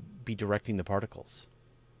you be directing the particles?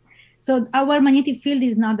 So our magnetic field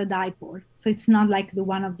is not a dipole. So it's not like the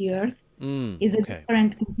one of the Earth. It's a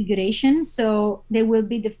different configuration. So they will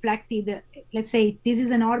be deflected. Let's say if this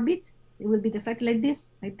is an orbit, it will be deflected like this,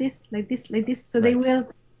 like this, like this, like this. So they will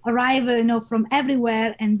arrive, from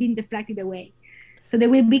everywhere and being deflected away. So they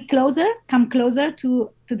will be come closer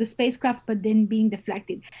to the spacecraft, but then being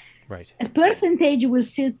deflected. Right. A percentage will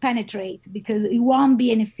still penetrate because it won't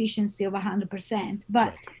be an efficiency of 100%.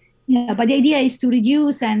 But but the idea is to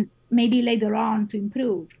reduce and maybe later on to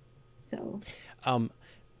improve. So.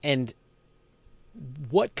 And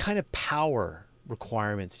what kind of power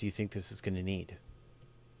requirements do you think this is going to need?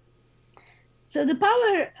 So the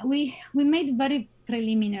power, we made very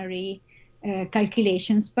preliminary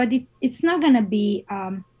calculations, but it's not going to be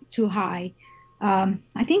too high.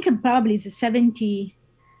 I think probably it's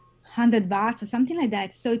 100 watts or something like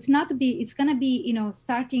that. So it's going to be,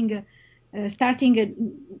 starting,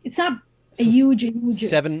 it's not a huge.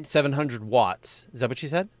 700 watts. Is that what you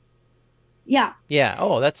said? Yeah, Yeah.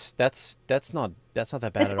 Oh, that's not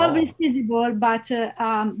that bad it's at always all. feasible, but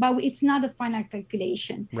it's not a final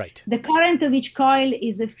calculation. Right. The current of each coil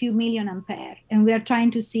is a few million ampere, and we are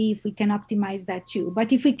trying to see if we can optimize that too.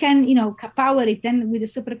 But if we can, power it, then with the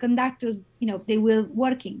superconductors, they will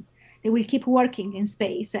working. They will keep working in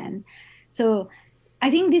space, and so I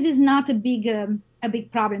think this is not a big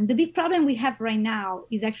problem. The big problem we have right now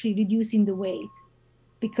is actually reducing the weight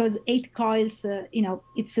because 8 coils,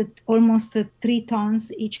 it's almost 3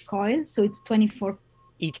 tons each coil, so it's 24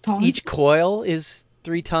 tons, Each coil is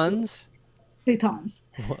 3 tons. 3 tons.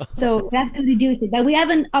 So we have to reduce it, but we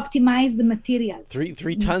haven't optimized the materials.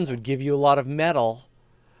 Three tons would give you a lot of metal.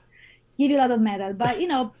 Give you a lot of metal, but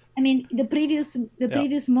I mean, the Yeah.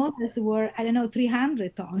 previous models were, I don't know,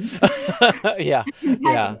 300 tons. Yeah.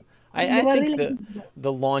 Yeah. They I were think really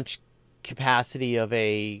the launch capacity of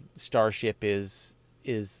a starship is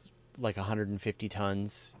like 150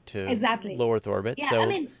 tons to exactly. low Earth orbit. Yeah, I So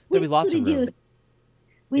mean, we there'll be need to lots of room. reduce.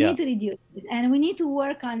 We Yeah. need to reduce it, and we need to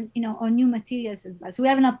work on on new materials as well. So we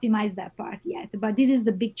haven't optimized that part yet, but this is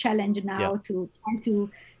the big challenge Yeah. now to try to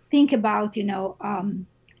think about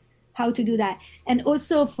how to do that. And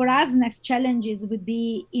also for us, next challenges would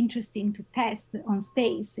be interesting to test on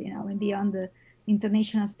space, maybe on the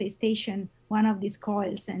International Space Station, one of these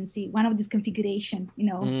coils and see one of these configuration,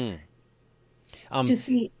 Mm. Um, to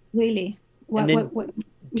see really and then what do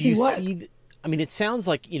if you it works. see, I mean, it sounds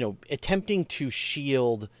like, attempting to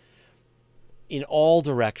shield in all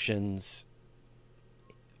directions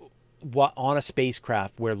on a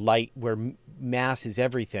spacecraft where mass is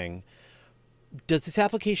everything. Does this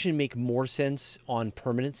application make more sense on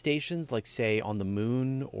permanent stations, like say on the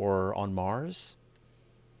moon or on Mars?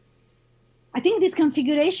 I think this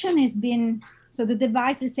configuration has been, so the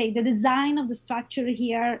devices say the design of the structure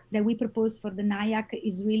here that we propose for the NIAC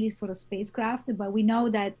is really for a spacecraft, but we know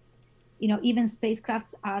that, even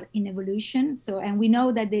spacecrafts are in evolution. So, and we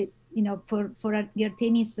know that for the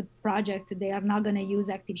Artemis project, they are not going to use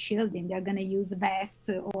active shielding. They're going to use vests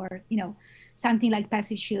or, something like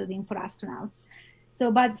passive shielding for astronauts.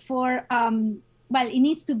 So, but well, it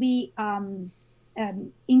needs to be,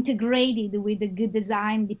 integrated with a good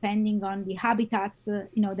design depending on the habitats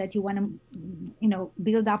that you want to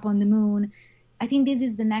build up on the moon. I think this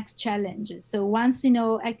is the next challenge. So once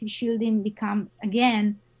active shielding becomes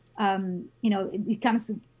again, it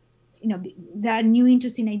becomes, there are new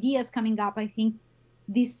interesting ideas coming up. I think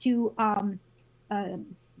these two uh,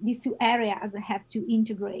 these two areas have to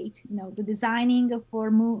integrate, the designing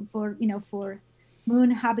for moon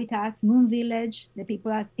habitats, moon village that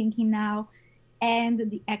people are thinking now, and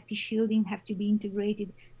the active shielding have to be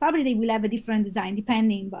integrated. Probably they will have a different design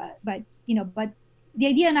depending, but the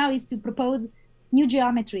idea now is to propose new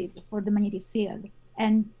geometries for the magnetic field,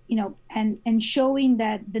 and and showing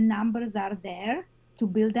that the numbers are there to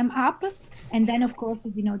build them up, and then of course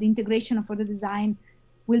the integration for the design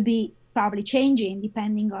will be probably changing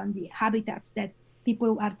depending on the habitats that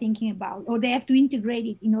people are thinking about, or they have to integrate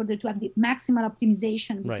it in order to have the maximal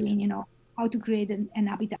optimization Right. between how to create an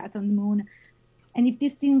habitat on the moon. And if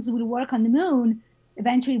these things will work on the moon,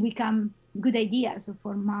 eventually become good ideas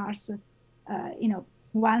for Mars.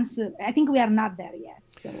 Once I think we are not there yet,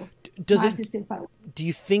 so Does Mars it is still far away. Do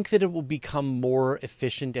you think that it will become more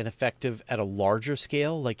efficient and effective at a larger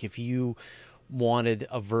scale? Like if you wanted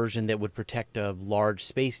a version that would protect a large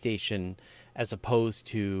space station as opposed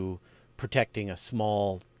to protecting a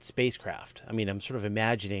small spacecraft. I mean, I'm sort of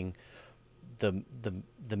imagining the the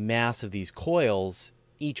the mass of these coils.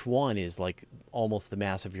 Each one is like almost the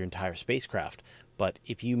mass of your entire spacecraft. But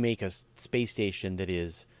if you make a space station that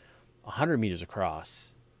is 100 meters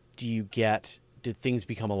across, do things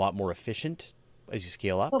become a lot more efficient as you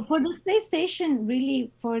scale up? So for the space station,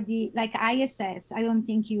 really for the like ISS, I don't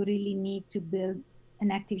think you really need to build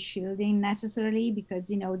an active shielding necessarily because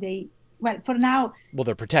they well for now Well,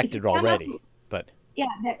 they're if you protected cannot already, but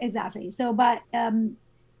yeah exactly. So but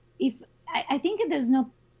if I think there's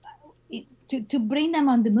no to bring them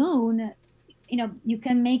on the moon, you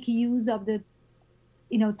can make use of the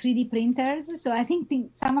 3D printers. So I think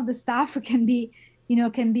some of the stuff can be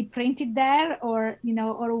printed there, or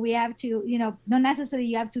we have to, not necessarily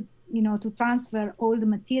you have to, to transfer all the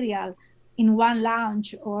material in one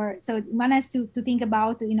launch, or so one has to think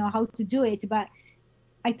about, how to do it. But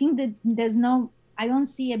I think that I don't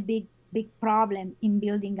see a big problem in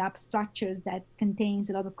building up structures that contains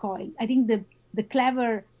a lot of coil. I think the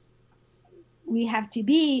clever we have to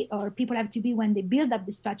be, or people have to be when they build up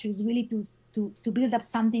the structure, is really to build up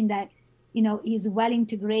something that is well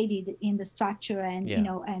integrated in the structure, and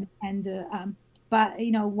yeah. but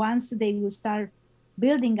once they will start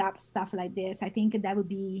building up stuff like this, I think that would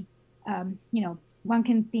be one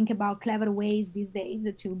can think about clever ways these days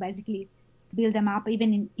to basically build them up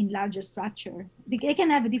even in larger structure. They can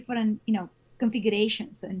have different,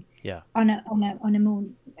 configurations and Yeah. on a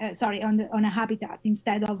moon, on a habitat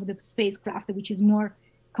instead of the spacecraft, which is more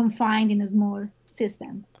confined in a small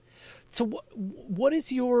system. So what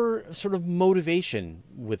is your sort of motivation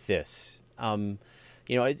with this?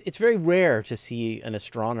 It's very rare to see an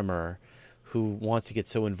astronomer who wants to get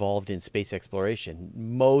so involved in space exploration.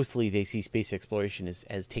 Mostly they see space exploration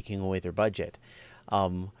as taking away their budget.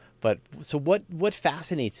 But so what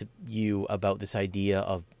fascinates you about this idea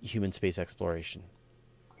of human space exploration?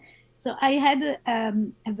 So I had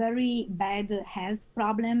a very bad health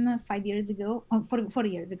problem 5 years ago, 4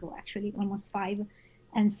 years ago, actually, almost five.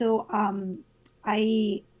 And so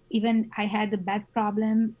I had a bad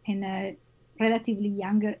problem in a relatively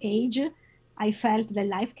younger age. I felt that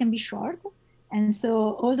life can be short. And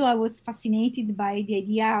so although I was fascinated by the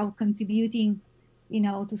idea of contributing,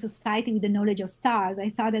 to society with the knowledge of stars, I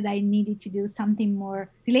thought that I needed to do something more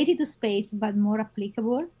related to space, but more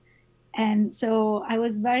applicable. And so I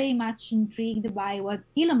was very much intrigued by what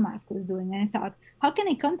Elon Musk was doing. And I thought, how can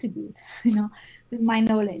I contribute, with my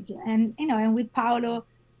knowledge? And with Paolo,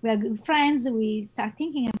 we are good friends. We start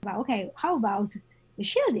thinking about, okay, how about the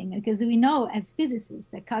shielding? Because we know as physicists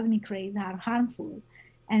that cosmic rays are harmful.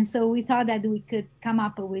 And so we thought that we could come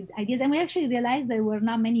up with ideas. And we actually realized there were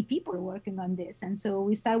not many people working on this. And so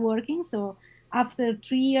we started working. So after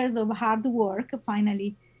 3 years of hard work,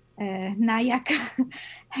 finally, NIAC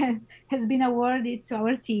has been awarded to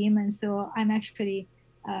our team, and so I'm actually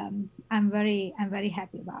I'm very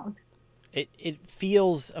happy about. It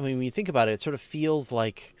feels. I mean, when you think about it, it sort of feels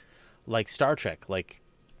like Star Trek. Like,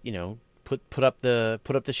 put up the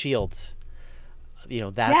shields.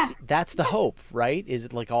 Yeah, That's the hope, right? Is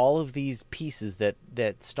it like all of these pieces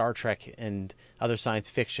that Star Trek and other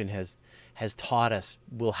science fiction has taught us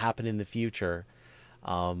will happen in the future.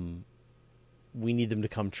 We need them to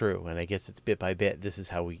come true, and I guess it's bit by bit. This is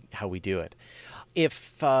how we do it.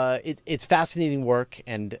 If it's fascinating work,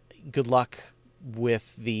 and good luck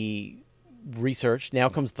with the research. Now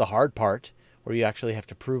comes the hard part, where you actually have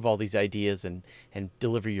to prove all these ideas and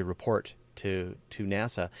deliver your report to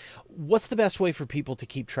NASA. What's the best way for people to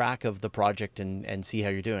keep track of the project and see how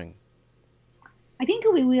you're doing? I think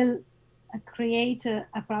we will create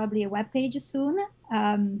probably a web page soon,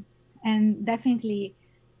 and definitely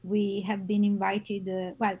we have been invited.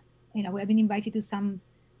 We have been invited to some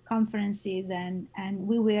conferences, and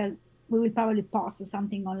we will probably post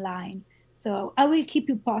something online. So I will keep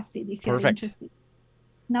you posted if you're Perfect. interested.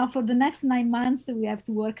 Now for the next 9 months, we have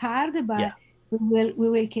to work hard, Yeah. but we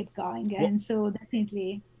will keep going. Well, And so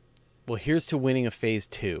definitely, well, here's to winning a phase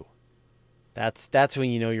two. That's when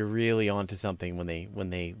you know you're really onto something, when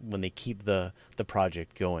they keep the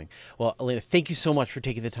project going. Well, Elena, thank you so much for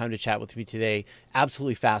taking the time to chat with me today.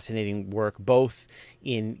 Absolutely fascinating work, both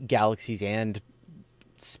in galaxies and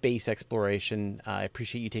space exploration. I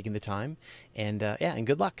appreciate you taking the time, and and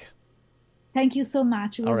good luck. thank you so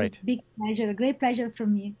much. It All was a right, big pleasure, a great pleasure for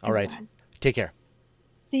me all as right. well. Take care.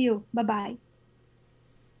 See you. Bye bye.